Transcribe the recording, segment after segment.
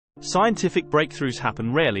Scientific breakthroughs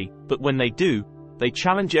happen rarely, but when they do, they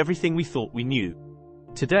challenge everything we thought we knew.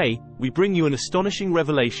 Today, we bring you an astonishing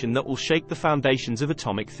revelation that will shake the foundations of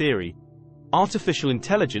atomic theory. Artificial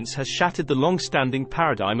intelligence has shattered the long-standing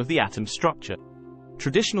paradigm of the atom structure.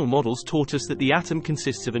 Traditional models taught us that the atom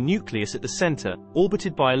consists of a nucleus at the center,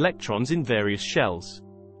 orbited by electrons in various shells.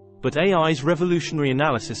 But AI's revolutionary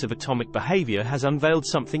analysis of atomic behavior has unveiled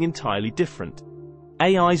something entirely different.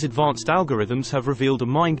 AI's advanced algorithms have revealed a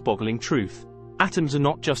mind-boggling truth. Atoms are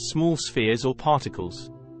not just small spheres or particles.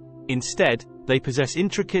 Instead, they possess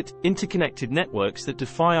intricate, interconnected networks that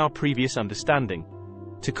defy our previous understanding.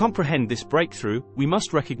 To comprehend this breakthrough, we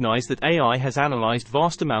must recognize that AI has analyzed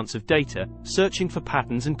vast amounts of data, searching for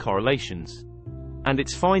patterns and correlations. And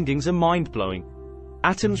its findings are mind-blowing.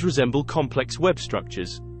 Atoms resemble complex web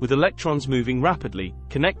structures, with electrons moving rapidly,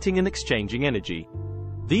 connecting and exchanging energy.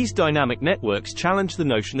 These dynamic networks challenge the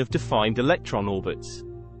notion of defined electron orbits.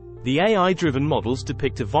 The AI-driven models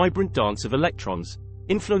depict a vibrant dance of electrons,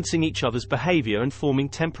 influencing each other's behavior and forming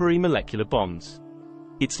temporary molecular bonds.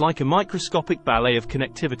 It's like a microscopic ballet of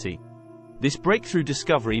connectivity. This breakthrough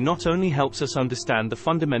discovery not only helps us understand the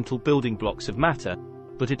fundamental building blocks of matter,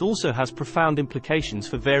 but it also has profound implications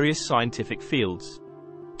for various scientific fields.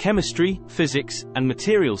 Chemistry, physics, and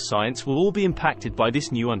materials science will all be impacted by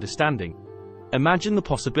this new understanding. Imagine the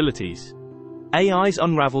possibilities. AI's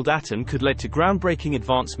unraveled atom could lead to groundbreaking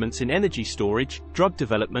advancements in energy storage, drug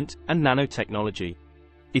development, and nanotechnology.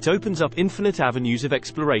 It opens up infinite avenues of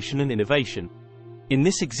exploration and innovation. In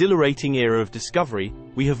this exhilarating era of discovery,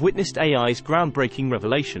 we have witnessed AI's groundbreaking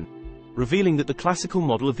revelation, revealing that the classical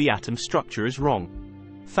model of the atom structure is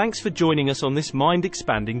wrong. Thanks for joining us on this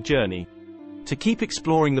mind-expanding journey. To keep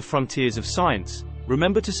exploring the frontiers of science,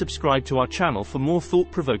 remember to subscribe to our channel for more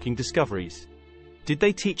thought-provoking discoveries. Did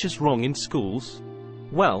they teach us wrong in schools?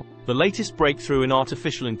 Well, the latest breakthrough in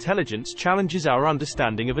artificial intelligence challenges our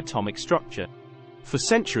understanding of atomic structure. For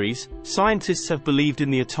centuries, scientists have believed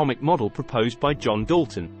in the atomic model proposed by John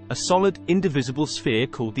Dalton, a solid, indivisible sphere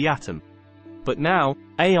called the atom. But now,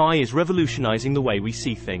 AI is revolutionizing the way we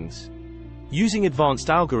see things. Using advanced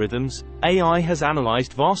algorithms, AI has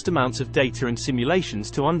analyzed vast amounts of data and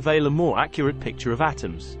simulations to unveil a more accurate picture of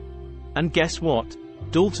atoms. And guess what?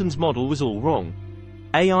 Dalton's model was all wrong.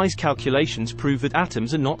 AI's calculations prove that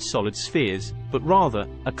atoms are not solid spheres, but rather,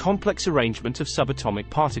 a complex arrangement of subatomic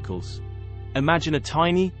particles. Imagine a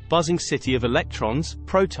tiny, buzzing city of electrons,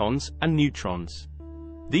 protons, and neutrons.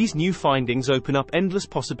 These new findings open up endless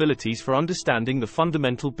possibilities for understanding the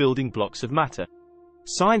fundamental building blocks of matter.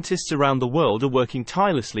 Scientists around the world are working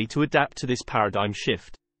tirelessly to adapt to this paradigm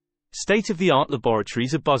shift. State-of-the-art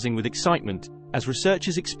laboratories are buzzing with excitement, as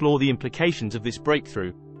researchers explore the implications of this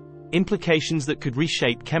breakthrough. Implications that could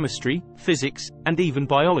reshape chemistry, physics, and even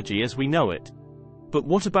biology as we know it. But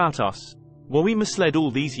what about us? Were we misled all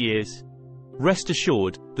these years? Rest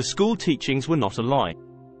assured, the school teachings were not a lie.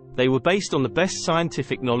 They were based on the best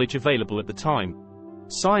scientific knowledge available at the time.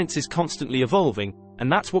 Science is constantly evolving, and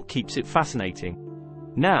that's what keeps it fascinating.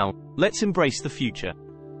 Now, let's embrace the future.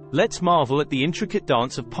 Let's marvel at the intricate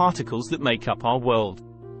dance of particles that make up our world.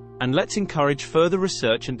 And let's encourage further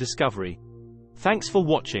research and discovery. Thanks for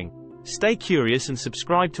watching. Stay curious and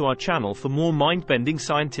subscribe to our channel for more mind-bending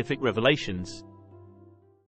scientific revelations.